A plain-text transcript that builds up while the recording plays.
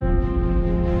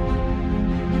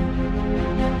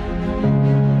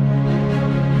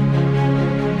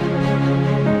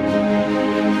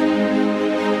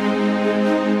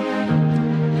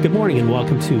morning and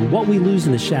welcome to What We Lose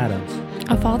in the Shadows,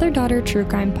 a father-daughter true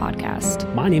crime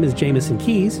podcast. My name is Jamison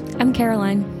Keys. I'm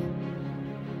Caroline.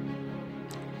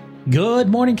 Good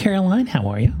morning, Caroline. How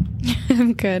are you?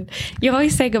 I'm good. You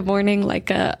always say good morning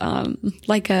like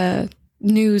a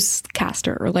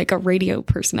newscaster or like a radio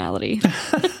personality.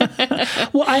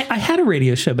 Well, I had a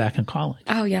radio show back in college.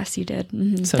 Oh, yes, you did.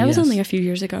 Mm-hmm. So, that was yes. only a few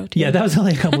years ago, too. Yeah, that was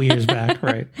only a couple years back,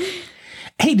 right?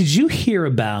 Hey, did you hear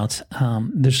about,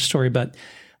 there's a story about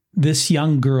this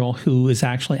young girl who is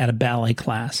actually at a ballet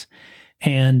class,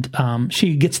 and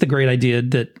she gets the great idea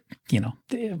that,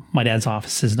 my dad's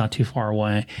office is not too far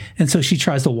away. And so she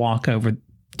tries to walk over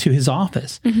to his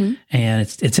office, and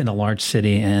it's in a large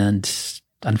city, and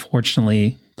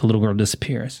unfortunately, the little girl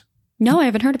disappears. No, I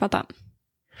haven't heard about that.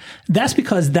 That's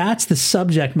because that's the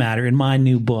subject matter in my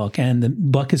new book, and the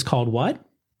book is called what?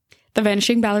 The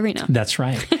Vanishing Ballerina. That's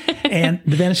right. And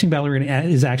The Vanishing Ballerina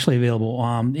is actually available.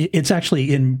 It's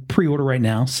actually in pre-order right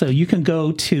now. So you can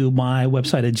go to my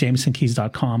website at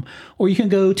jamesonkeys.com, or you can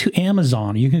go to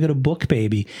Amazon, or you can go to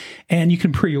BookBaby, and you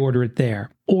can pre-order it there,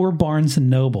 or Barnes &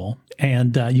 Noble,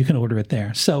 and you can order it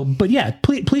there. So, but yeah,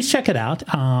 please check it out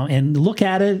and look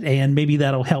at it, and maybe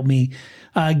that'll help me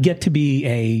get to be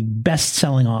a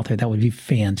best-selling author. That would be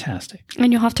fantastic.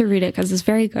 And you'll have to read it because it's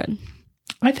very good.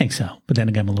 I think so, but then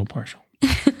again, I'm a little partial.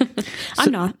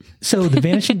 I'm not. So The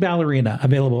Vanishing Ballerina,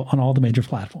 available on all the major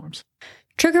platforms.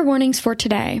 Trigger warnings for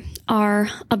today are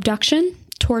abduction,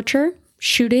 torture,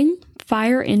 shooting,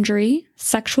 fire injury,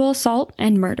 sexual assault,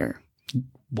 and murder.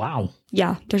 Wow.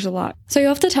 Yeah, there's a lot. So you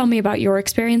have to tell me about your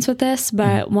experience with this,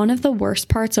 but one of the worst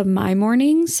parts of my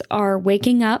mornings are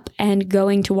waking up and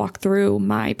going to walk through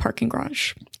my parking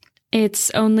garage.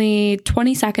 It's only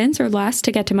 20 seconds or less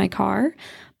to get to my car,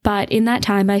 but in that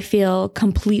time, I feel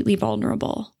completely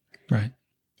vulnerable. Right.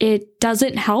 It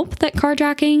doesn't help that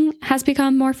carjacking has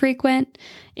become more frequent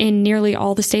in nearly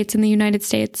all the states in the United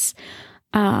States.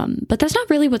 But that's not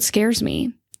really what scares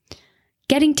me.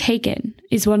 Getting taken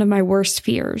is one of my worst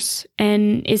fears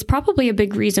and is probably a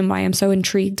big reason why I'm so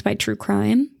intrigued by true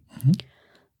crime.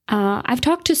 I've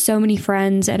talked to so many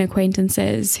friends and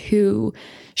acquaintances who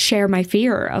share my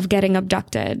fear of getting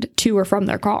abducted to or from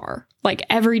their car. Like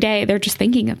every day, they're just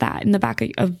thinking of that in the back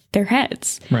of their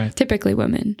heads, right. Typically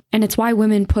women. And it's why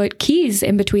women put keys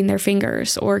in between their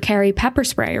fingers or carry pepper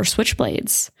spray or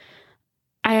switchblades.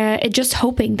 Just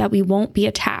hoping that we won't be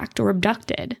attacked or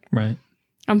abducted. Right.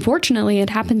 Unfortunately, it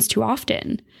happens too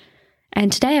often.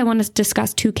 And today I want to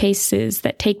discuss two cases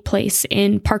that take place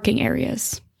in parking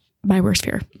areas. My worst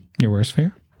fear. Your worst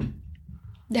fear?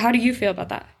 How do you feel about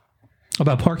that?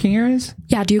 About parking areas?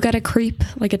 Yeah. Do you get a creep,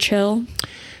 like a chill?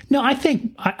 No, I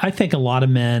think a lot of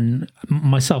men,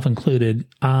 myself included,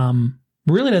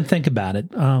 really don't think about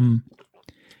it.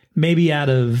 Maybe out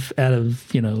of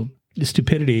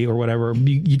stupidity or whatever,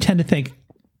 you tend to think,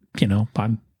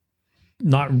 I'm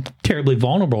not terribly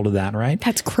vulnerable to that, right?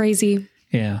 That's crazy.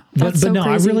 Yeah, That's but so no,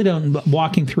 crazy. I really don't.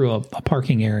 Walking through a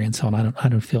parking area and so on, I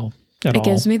don't feel at all. It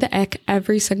gives me the ick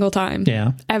every single time.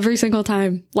 Yeah, every single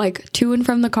time. Like to and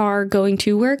from the car, going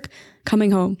to work,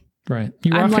 coming home. Right.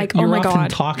 I'm like, oh my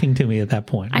God. Talking to me at that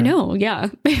point. Right? I know. Yeah.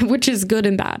 Which is good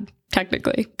and bad,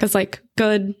 technically. Because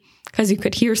good because you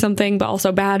could hear something, but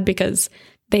also bad because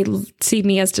they see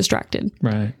me as distracted.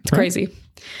 Right. It's crazy.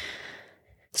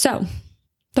 So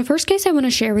the first case I want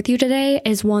to share with you today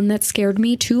is one that scared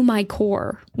me to my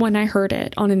core when I heard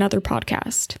it on another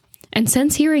podcast. And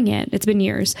since hearing it, it's been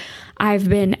years, I've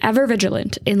been ever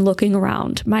vigilant in looking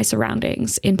around my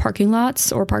surroundings in parking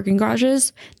lots or parking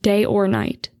garages, day or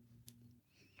night.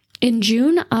 In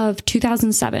June of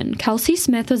 2007, Kelsey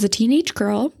Smith was a teenage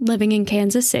girl living in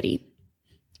Kansas City.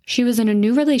 She was in a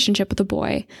new relationship with a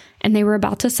boy, and they were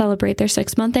about to celebrate their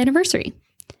 6-month anniversary.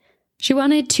 She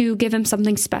wanted to give him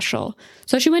something special,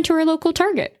 so she went to her local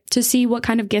Target to see what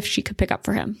kind of gift she could pick up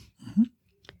for him.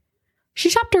 She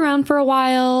shopped around for a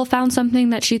while, found something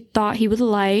that she thought he would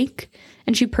like,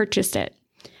 and she purchased it.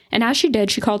 And as she did,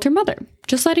 she called her mother,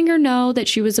 just letting her know that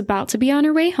she was about to be on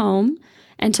her way home,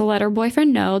 and to let her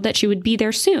boyfriend know that she would be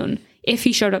there soon if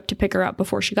he showed up to pick her up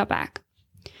before she got back.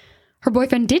 Her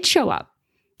boyfriend did show up,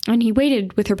 and he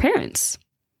waited with her parents.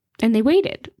 And they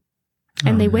waited.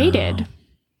 And they waited.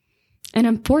 And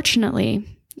unfortunately,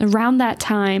 around that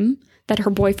time that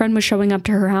her boyfriend was showing up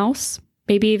to her house,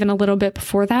 maybe even a little bit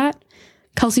before that,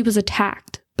 Kelsey was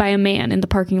attacked by a man in the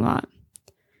parking lot.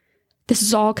 This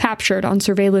is all captured on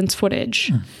surveillance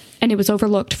footage, and it was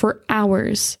overlooked for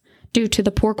hours due to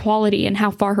the poor quality and how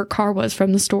far her car was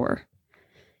from the store.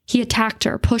 He attacked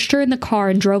her, pushed her in the car,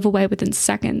 and drove away within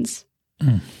seconds.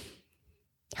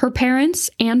 Her parents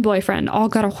and boyfriend all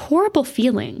got a horrible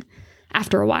feeling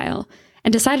after a while,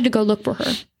 and decided to go look for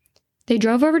her. They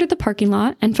drove over to the parking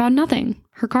lot and found nothing.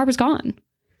 Her car was gone.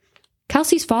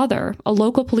 Kelsey's father, a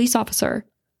local police officer,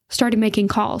 started making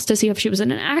calls to see if she was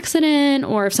in an accident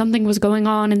or if something was going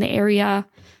on in the area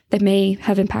that may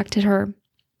have impacted her.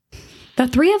 The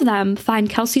three of them find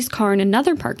Kelsey's car in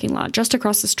another parking lot just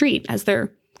across the street as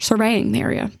they're surveying the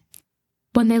area.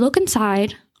 When they look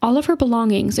inside, all of her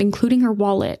belongings, including her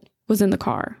wallet, was in the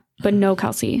car, but no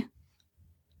Kelsey.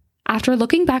 After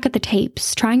looking back at the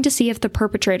tapes, trying to see if the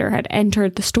perpetrator had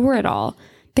entered the store at all,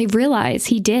 they realize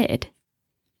he did.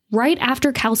 Right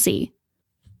after Kelsey.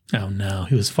 Oh no,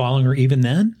 he was following her even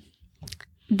then?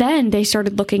 Then they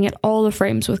started looking at all the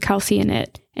frames with Kelsey in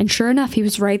it, and sure enough, he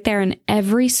was right there in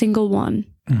every single one.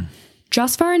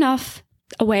 Just far enough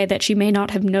away that she may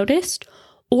not have noticed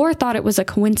or thought it was a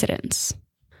coincidence.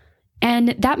 And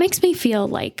that makes me feel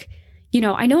like,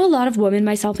 I know a lot of women,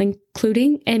 myself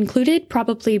included,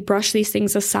 probably brush these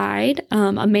things aside.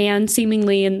 A man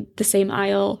seemingly in the same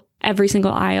aisle, every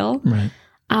single aisle, right.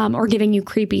 Or giving you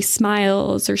creepy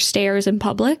smiles or stares in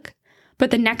public.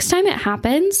 But the next time it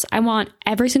happens, I want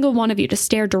every single one of you to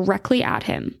stare directly at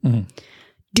him. Mm-hmm.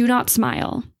 Do not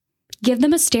smile. Give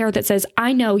them a stare that says,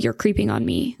 I know you're creeping on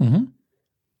me. Mm-hmm.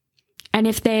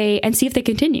 And see if they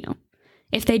continue.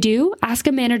 If they do, ask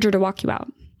a manager to walk you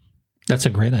out. That's a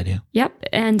great idea. Yep.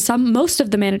 And most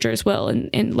of the managers will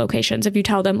in locations, if you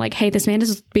tell them like, hey, this man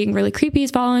is being really creepy,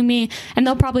 he's following me. And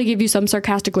they'll probably give you some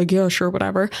sarcastic, like, yeah, sure,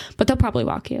 whatever. But they'll probably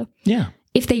walk you. Yeah.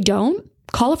 If they don't,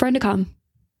 call a friend to come.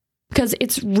 Because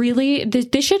it's really,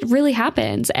 this shit really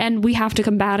happens and we have to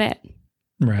combat it.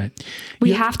 Right.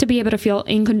 We have to be able to feel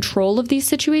in control of these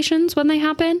situations when they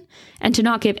happen and to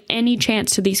not give any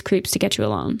chance to these creeps to get you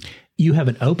alone. You have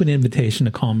an open invitation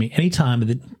to call me any time of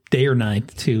the day or night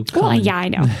to come. Well, yeah, I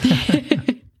know.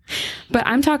 But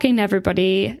I'm talking to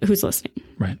everybody who's listening.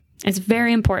 Right. It's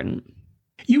very important.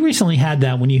 You recently had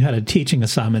that when you had a teaching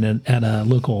assignment at a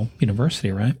local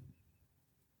university, right?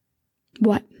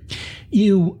 What?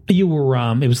 You were,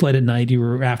 it was late at night. You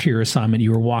were, after your assignment,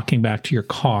 you were walking back to your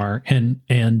car and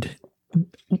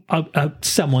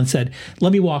someone said,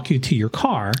 let me walk you to your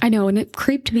car. I know. And it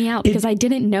creeped me out because I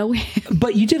didn't know him.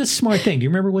 But you did a smart thing. Do you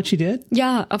remember what you did?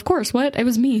 Yeah, of course. What? It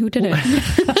was me who did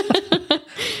it.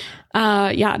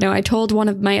 I told one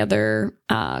of my other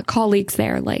colleagues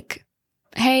there, like,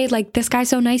 hey, like, this guy's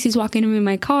so nice. He's walking me in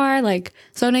my car. Like,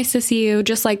 so nice to see you.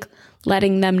 Just like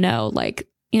letting them know, like,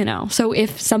 so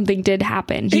if something did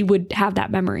happen, he would have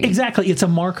that memory. Exactly. It's a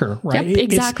marker, right? Yep,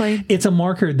 exactly. It's a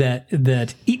marker that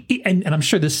and I'm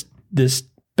sure this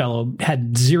fellow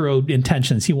had zero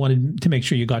intentions. He wanted to make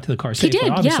sure you got to the car safely. He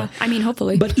did, obviously. yeah. I mean,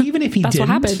 hopefully. But even if he That's didn't,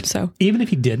 what happened, so. Even if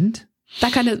he didn't,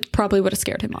 that kind of probably would have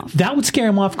scared him off. That would scare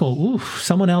him off. Go, ooh,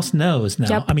 someone else knows now.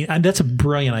 Yep. I mean, that's a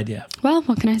brilliant idea. Well,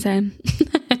 what can I say?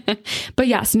 But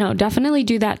yes, no, definitely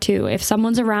do that too. If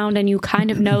someone's around and you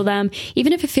kind of know them,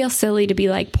 even if it feels silly to be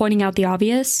like pointing out the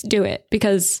obvious, do it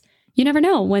because you never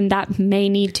know when that may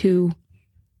need to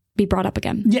be brought up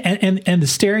again. Yeah. And the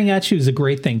staring at you is a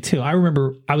great thing too. I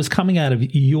remember I was coming out of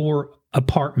your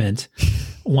apartment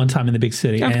one time in the big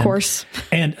city. Of course.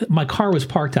 And my car was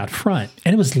parked out front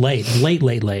and it was late,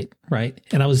 right?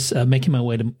 And I was making my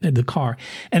way to the car.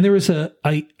 And there was a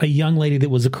young lady that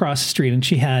was across the street and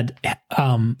she had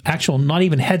actual, not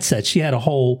even headsets. She had the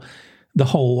whole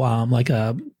like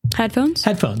a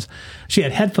headphones. She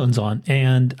had headphones on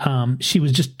and she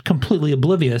was just completely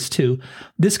oblivious to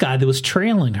this guy that was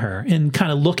trailing her and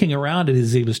kind of looking around it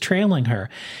as he was trailing her.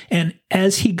 And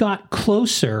as he got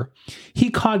closer, he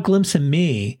caught a glimpse of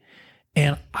me.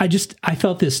 And I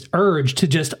felt this urge to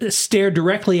just stare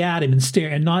directly at him and stare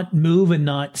and not move and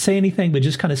not say anything, but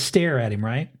just kind of stare at him.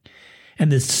 Right. And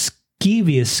the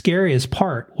scariest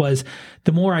part was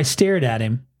the more I stared at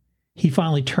him, he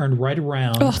finally turned right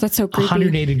around. Oh, that's so creepy.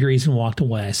 180 degrees and walked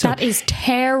away. So that is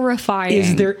terrifying.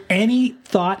 Is there any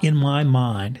thought in my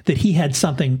mind that he had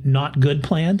something not good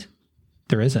planned?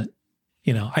 There isn't.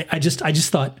 I just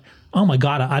thought, oh my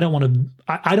God, I don't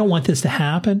want this to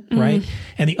happen. Mm-hmm. Right.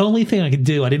 And the only thing I could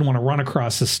do, I didn't want to run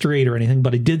across the street or anything,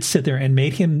 but I did sit there and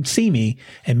made him see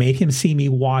me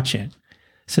watching.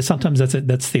 So sometimes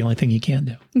that's the only thing you can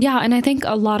do. Yeah. And I think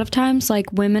a lot of times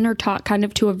like women are taught kind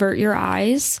of to avert your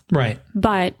eyes. Right.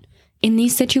 But in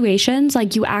these situations,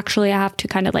 like you actually have to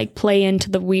kind of like play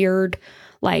into the weird,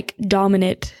 like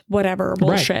dominant, whatever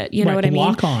bullshit. Right. You know what I mean?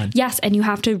 Lock on. Yes. And you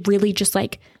have to really just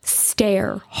like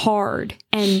stare hard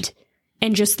and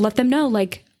just let them know,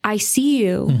 like, I see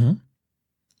you. Mm-hmm.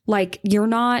 Like you're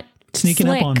not sneaking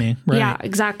slick. up on me. Right. Yeah,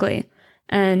 exactly.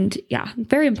 And yeah,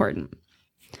 very important.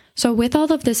 So with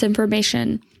all of this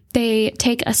information, they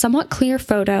take a somewhat clear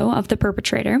photo of the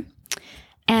perpetrator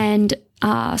and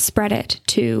spread it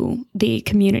to the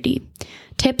community.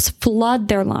 Tips flood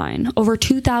their line. Over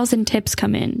 2,000 tips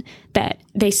come in that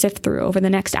they sift through over the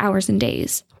next hours and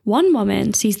days. One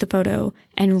woman sees the photo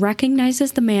and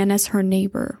recognizes the man as her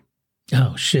neighbor.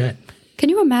 Oh, shit. Can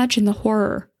you imagine the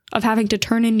horror of having to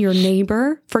turn in your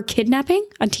neighbor for kidnapping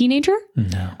a teenager?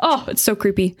 No. Oh, it's so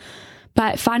creepy.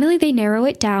 But finally, they narrow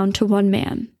it down to one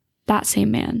man. That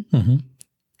same man. Mm-hmm.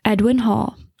 Edwin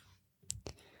Hall.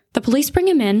 The police bring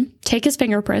him in, take his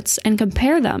fingerprints, and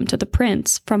compare them to the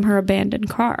prints from her abandoned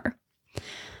car.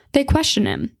 They question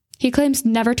him. He claims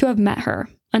never to have met her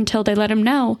until they let him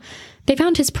know they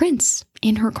found his prints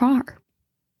in her car.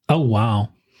 Oh, wow.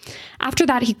 After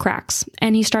that, he cracks,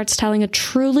 and he starts telling a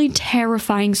truly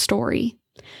terrifying story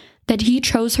that he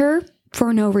chose her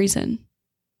for no reason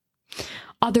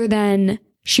other than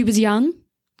she was young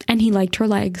and he liked her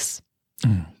legs.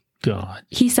 Oh, God.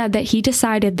 He said that he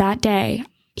decided that day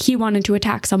he wanted to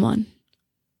attack someone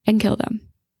and kill them.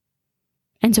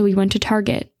 And so he went to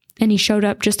Target and he showed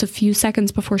up just a few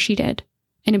seconds before she did.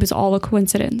 And it was all a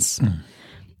coincidence.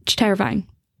 It's terrifying.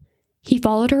 He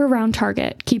followed her around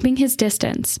Target, keeping his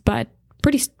distance, but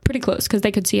pretty close because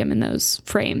they could see him in those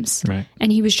frames. Right.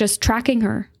 And he was just tracking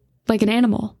her like an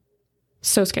animal.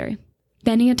 So scary.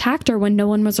 Then he attacked her when no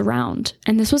one was around.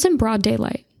 And this was in broad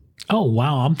daylight. Oh,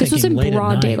 wow. I'm This thinking was in late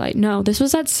broad at night. daylight. No, this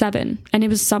was at 7 and it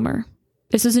was summer.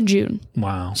 This is in June.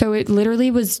 Wow. So it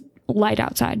literally was light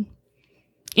outside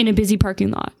in a busy parking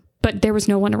lot, but there was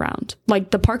no one around.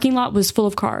 Like the parking lot was full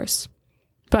of cars,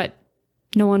 but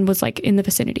no one was like in the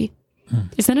vicinity.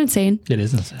 Isn't that insane? It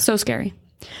is insane. So scary.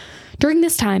 During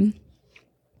this time,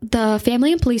 the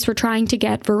family and police were trying to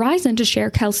get Verizon to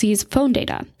share Kelsey's phone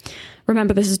data.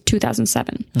 Remember, this is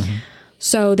 2007.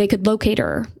 So they could locate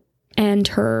her and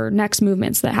her next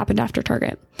movements that happened after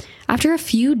Target. After a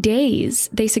few days,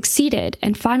 they succeeded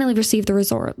and finally received the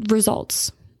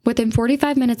results. Within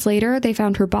 45 minutes later, they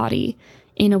found her body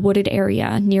in a wooded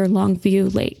area near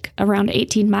Longview Lake, around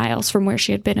 18 miles from where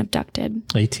she had been abducted.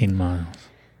 18 miles.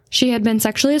 She had been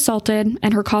sexually assaulted,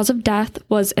 and her cause of death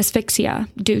was asphyxia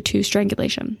due to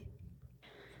strangulation.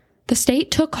 The state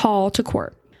took Hall to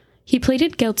court. He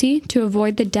pleaded guilty to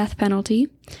avoid the death penalty,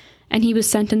 and he was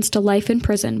sentenced to life in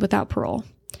prison without parole.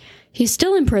 He's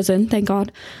still in prison, thank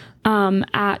God,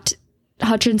 at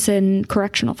Hutchinson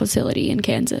Correctional Facility in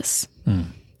Kansas.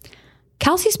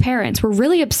 Kelsey's parents were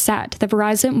really upset that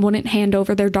Verizon wouldn't hand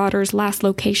over their daughter's last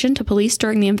location to police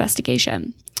during the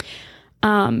investigation.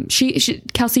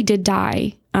 Kelsey did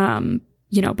die,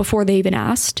 before they even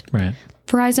asked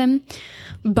Verizon.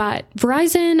 But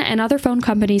Verizon and other phone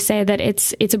companies say that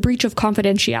it's a breach of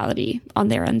confidentiality on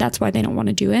their end. That's why they don't want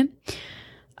to do it.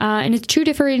 And it's two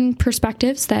different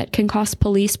perspectives that can cost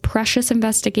police precious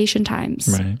investigation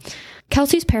times. Right.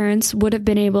 Kelsey's parents would have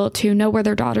been able to know where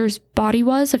their daughter's body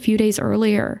was a few days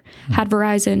earlier had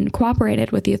Verizon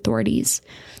cooperated with the authorities.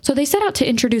 So they set out to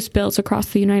introduce bills across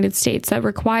the United States that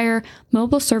require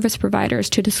mobile service providers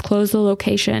to disclose the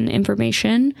location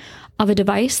information of a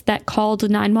device that called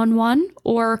 911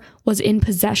 or was in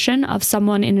possession of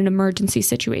someone in an emergency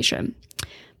situation.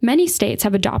 Many states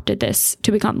have adopted this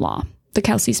to become law, the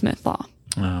Kelsey Smith Law.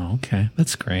 Oh, okay.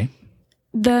 That's great.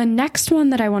 The next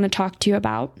one that I want to talk to you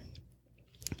about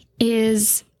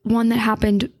is one that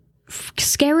happened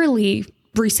scarily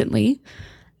recently.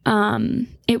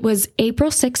 It was April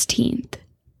 16th,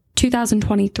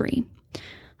 2023.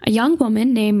 A young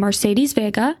woman named Mercedes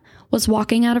Vega was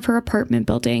walking out of her apartment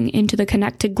building into the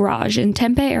connected garage in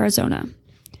Tempe, Arizona.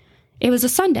 It was a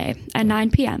Sunday at 9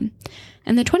 p.m.,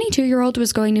 and the 22-year-old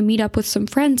was going to meet up with some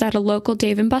friends at a local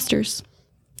Dave & Buster's.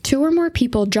 2 or more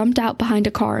people jumped out behind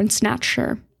a car and snatched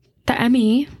her. The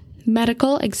ME,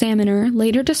 medical examiner,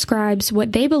 later describes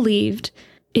what they believed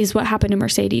is what happened to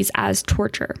Mercedes as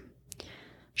torture.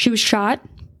 She was shot,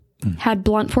 had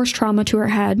blunt force trauma to her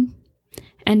head,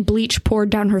 and bleach poured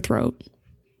down her throat.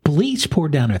 Bleach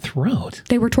poured down her throat?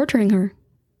 They were torturing her.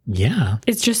 Yeah.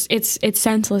 It's just, it's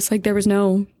senseless. Like there was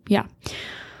no, yeah.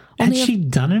 Had she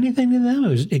done anything to them?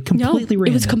 It completely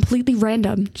random? It was completely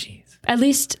random. Jeez. At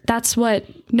least that's what,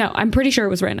 no, I'm pretty sure it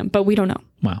was random, but we don't know.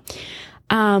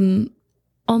 Wow.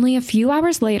 Only a few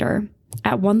hours later,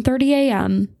 at 1:30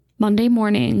 a.m., Monday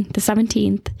morning, the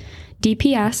 17th,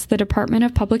 DPS, the Department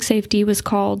of Public Safety, was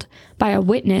called by a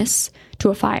witness to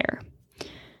a fire.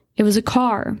 It was a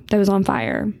car that was on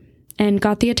fire and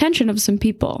got the attention of some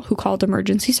people who called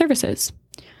emergency services.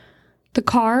 The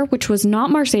car, which was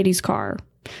not Mercedes' car,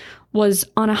 was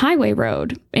on a highway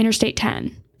road, Interstate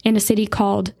 10, in a city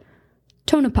called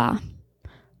Tonopah,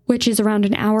 which is around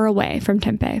an hour away from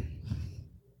Tempe.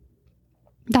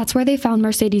 That's where they found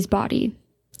Mercedes' body,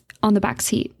 on the back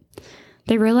seat.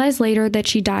 They realized later that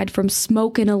she died from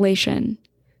smoke inhalation.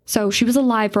 So she was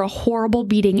alive for a horrible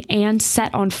beating and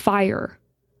set on fire.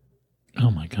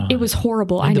 Oh my God. It was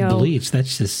horrible. And I know. The beliefs,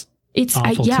 that's just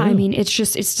awful yeah, too. I mean, it's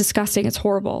disgusting. It's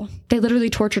horrible. They literally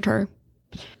tortured her.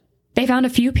 They found a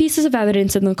few pieces of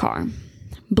evidence in the car.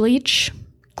 Bleach,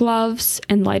 gloves,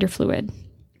 and lighter fluid,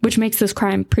 which makes this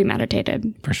crime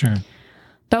premeditated. For sure.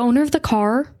 The owner of the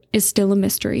car is still a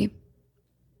mystery.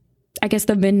 I guess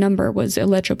the VIN number was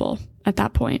illegible at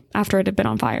that point after it had been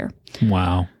on fire.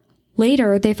 Wow.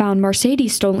 Later, they found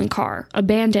Mercedes' stolen car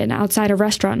abandoned outside a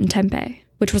restaurant in Tempe,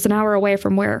 which was an hour away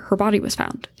from where her body was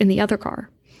found, in the other car.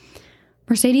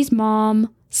 Mercedes'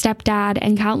 mom, stepdad,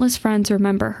 and countless friends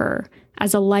remember her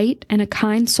as a light and a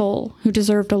kind soul who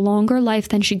deserved a longer life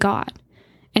than she got,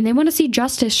 and they want to see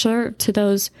justice served to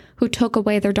those who took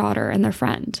away their daughter and their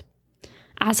friend.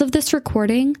 As of this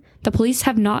recording, the police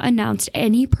have not announced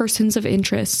any persons of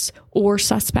interest or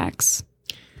suspects.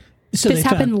 So this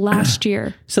happened last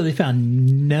year. So they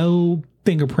found no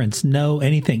fingerprints, no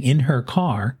anything in her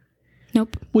car.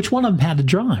 Nope. Which one of them had to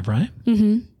drive, right?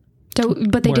 Mm-hmm. So,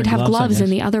 but they did have gloves in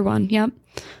the other one. Yep.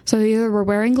 So they either were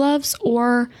wearing gloves,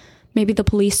 or maybe the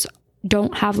police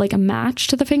don't have like a match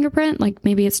to the fingerprint. Like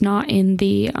maybe it's not in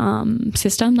the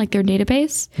system, like their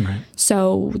database. Right.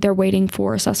 So they're waiting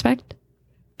for a suspect.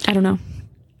 I don't know.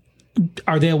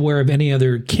 Are they aware of any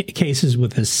other cases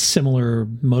with a similar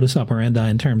modus operandi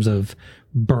in terms of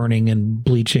burning and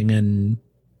bleaching and?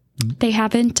 They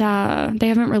haven't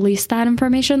released that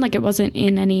information. Like it wasn't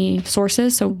in any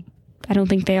sources, so I don't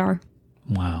think they are.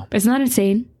 Wow. Isn't that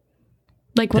insane?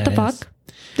 Like what the fuck? Is.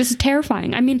 This is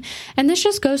terrifying. I mean, and this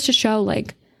just goes to show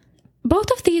like both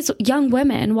of these young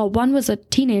women, well, one was a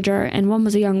teenager and one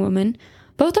was a young woman.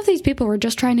 Both of these people were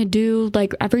just trying to do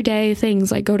like everyday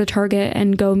things, like go to Target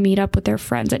and go meet up with their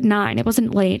friends at 9. It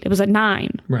wasn't late. It was at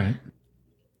 9. Right.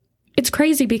 It's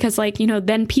crazy because like, you know,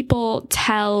 then people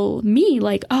tell me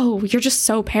like, oh, you're just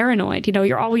so paranoid. You know,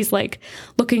 you're always like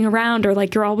looking around, or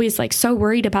like you're always like so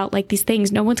worried about like these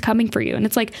things. No one's coming for you. And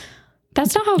it's like,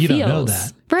 that's not how it feels. You don't know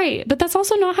that. Right. But that's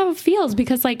also not how it feels,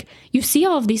 because like you see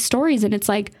all of these stories and it's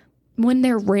like when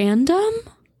they're random.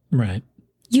 Right.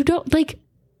 You don't like,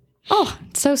 oh,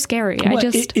 it's so scary. Well,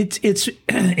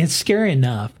 it's scary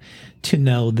enough to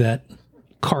know that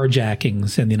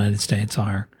carjackings in the United States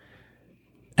are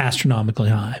astronomically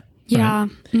high. Yeah. Right?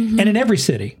 Mm-hmm. And in every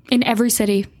city. In every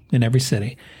city.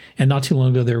 And not too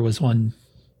long ago, there was one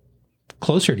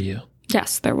closer to you.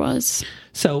 Yes, there was.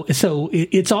 So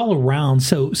it's all around.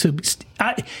 So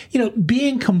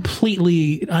being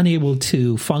completely unable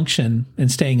to function and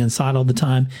staying inside all the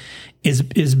time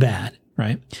is bad,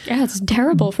 right? Yeah, it's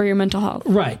terrible for your mental health.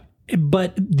 Right.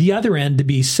 But the other end, to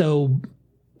be so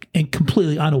and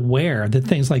completely unaware that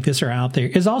things like this are out there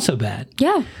is also bad.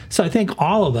 Yeah. So I think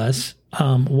all of us,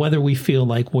 whether we feel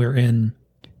like we're in,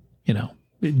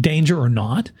 danger or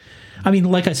not. I mean,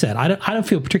 like I said, I don't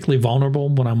feel particularly vulnerable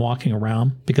when I'm walking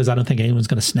around because I don't think anyone's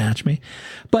going to snatch me.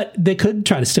 But they could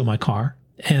try to steal my car.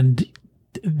 And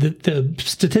the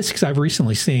statistics I've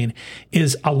recently seen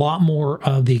is a lot more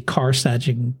of the car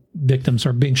snatching victims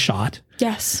are being shot.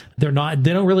 Yes. They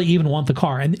don't really even want the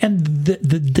car. And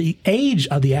the age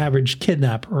of the average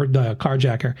kidnapper or the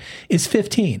carjacker is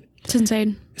 15. It's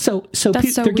insane. So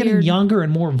they're getting younger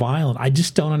and more violent. I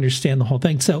just don't understand the whole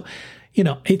thing. So,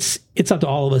 it's up to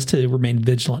all of us to remain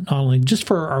vigilant, not only just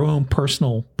for our own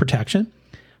personal protection,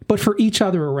 but for each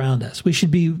other around us. We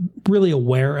should be really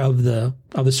aware of the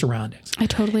surroundings. I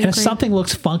totally agree. And if something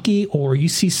looks funky, or you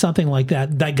see something like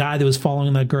that guy that was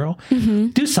following that girl,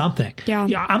 do something. Yeah.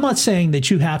 I'm not saying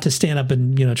that you have to stand up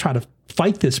and, try to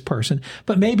fight this person,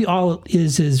 but maybe all it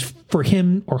is for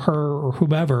him or her or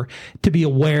whoever to be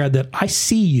aware that I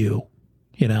see you.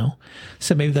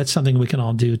 So maybe that's something we can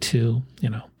all do to,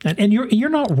 and you're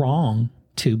not wrong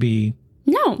to be.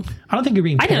 No, I don't think you're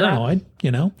being paranoid,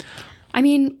 I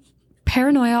mean,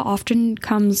 paranoia often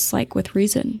comes like with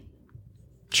reason.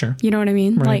 Sure. You know what I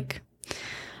mean? Right.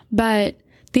 But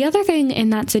the other thing in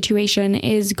that situation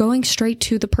is going straight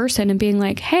to the person and being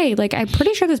like, hey, like, I'm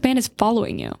pretty sure this man is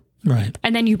following you. Right.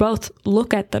 And then you both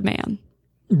look at the man.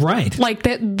 Right. Like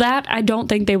that I don't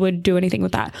think they would do anything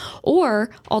with that. Or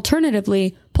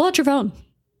alternatively, pull out your phone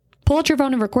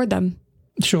and record them.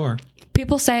 Sure.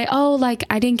 People say, oh, like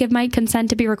I didn't give my consent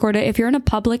to be recorded. If you're in a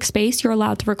public space, you're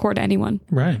allowed to record anyone.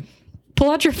 Right.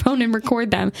 Pull out your phone and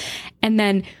record them, and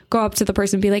then go up to the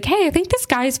person and be like, hey, I think this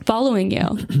guy's following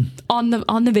you on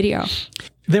the video.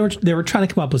 They were trying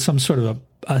to come up with some sort of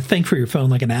a thing for your phone,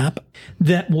 like an app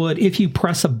that would, if you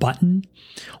press a button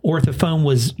or if the phone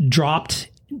was dropped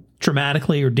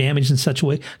dramatically or damaged in such a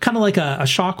way, kind of like a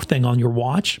shock thing on your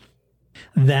watch,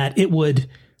 that it would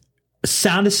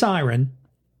sound a siren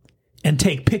and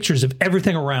take pictures of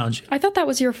everything around you. I thought that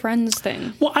was your friend's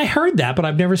thing. Well, I heard that, but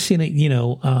I've never seen it,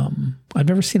 I've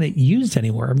never seen it used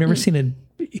anywhere. I've never seen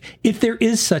it. If there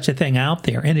is such a thing out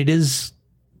there and it is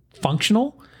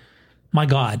functional, my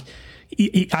God,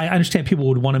 I understand people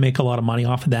would want to make a lot of money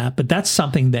off of that, but that's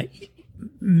something that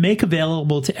make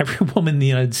available to every woman in the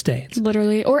United States.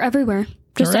 Literally, or everywhere.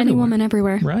 Just any woman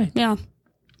everywhere. Right. Yeah.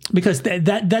 Because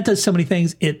that does so many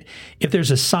things. If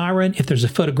there's a siren, if there's a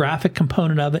photographic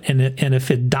component of it, and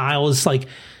if it dials like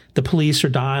the police or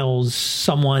dials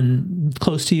someone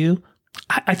close to you,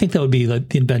 I think that would be like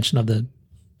the invention of the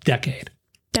decade.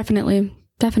 Definitely.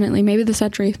 Maybe the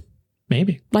century.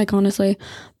 Maybe. Like, honestly.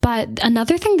 But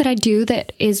another thing that I do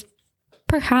that is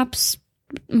perhaps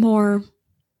more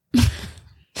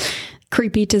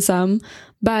creepy to some,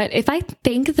 but if I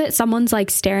think that someone's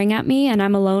like staring at me and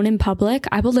I'm alone in public,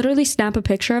 I will literally snap a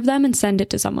picture of them and send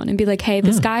it to someone and be like, hey,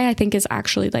 this guy I think is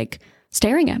actually like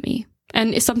staring at me.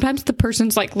 And sometimes the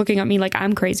person's like looking at me like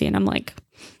I'm crazy, and I'm like,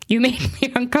 you made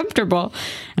me uncomfortable.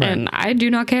 Right. And I do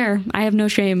not care. I have no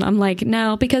shame. I'm like,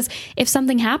 no, because if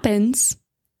something happens,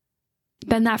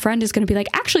 then that friend is going to be like,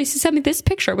 actually, she sent me this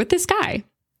picture with this guy.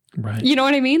 Right. You know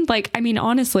what I mean? Like, I mean,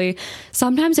 honestly,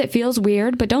 sometimes it feels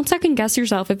weird, but don't second guess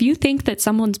yourself. If you think that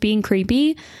someone's being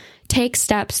creepy, take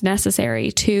steps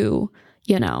necessary to,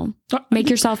 make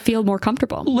yourself feel more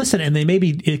comfortable. Listen, and it may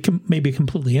be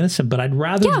completely innocent, but I'd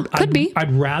rather,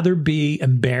 I'd rather be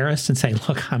embarrassed and say,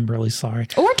 look, I'm really sorry.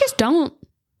 Or just don't.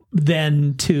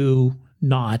 Than to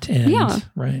not. And,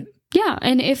 right. Yeah.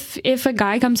 And if a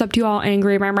guy comes up to you all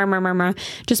angry,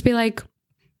 just be like,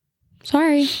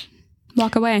 sorry.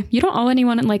 Walk away. You don't owe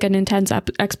anyone like an intense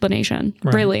explanation,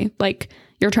 right. Really. Like,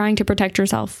 you're trying to protect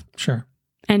yourself. Sure.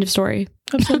 End of story.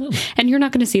 Absolutely. And you're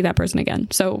not going to see that person again.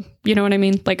 So, you know what I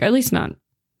mean? Like, at least not.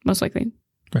 Most likely.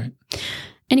 Right.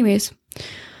 Anyways.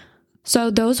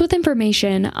 So those with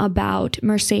information about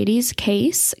Mercedes'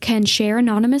 case can share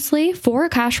anonymously for a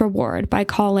cash reward by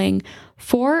calling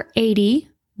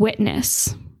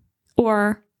 480-WITNESS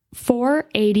or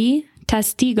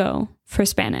 480-TESTIGO for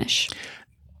Spanish.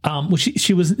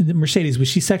 She was Mercedes. Was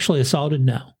she sexually assaulted?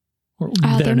 No.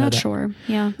 They're not sure.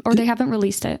 Yeah. Or they haven't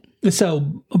released it.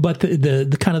 So, but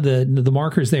the kind of the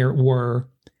markers there were,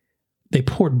 they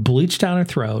poured bleach down her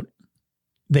throat.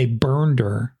 They burned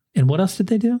her. And what else did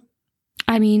they do?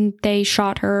 I mean, they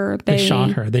shot her. They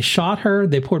shot her.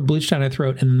 They poured bleach down her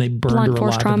throat, and then they burned her alive. Blunt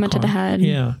force trauma to the head.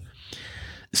 Yeah.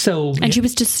 So. And she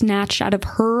was just snatched out of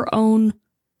her own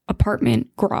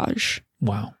apartment garage.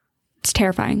 Wow. It's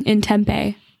terrifying. In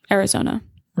Tempe, Arizona.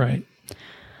 Right.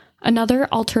 Another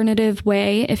alternative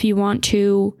way, if you want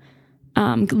to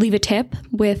leave a tip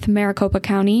with Maricopa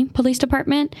County Police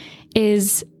Department,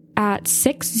 is at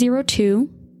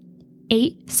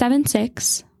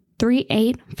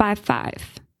 602-876-3855.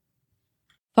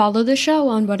 Follow the show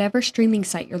on whatever streaming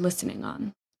site you're listening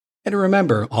on. And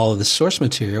remember, all of the source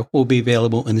material will be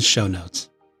available in the show notes.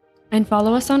 And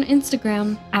follow us on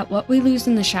Instagram at What We Lose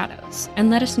in the Shadows,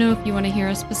 and let us know if you want to hear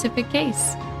a specific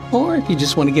case. Or if you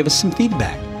just want to give us some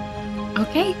feedback.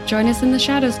 Okay, join us in the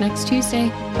shadows next Tuesday.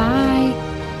 Bye.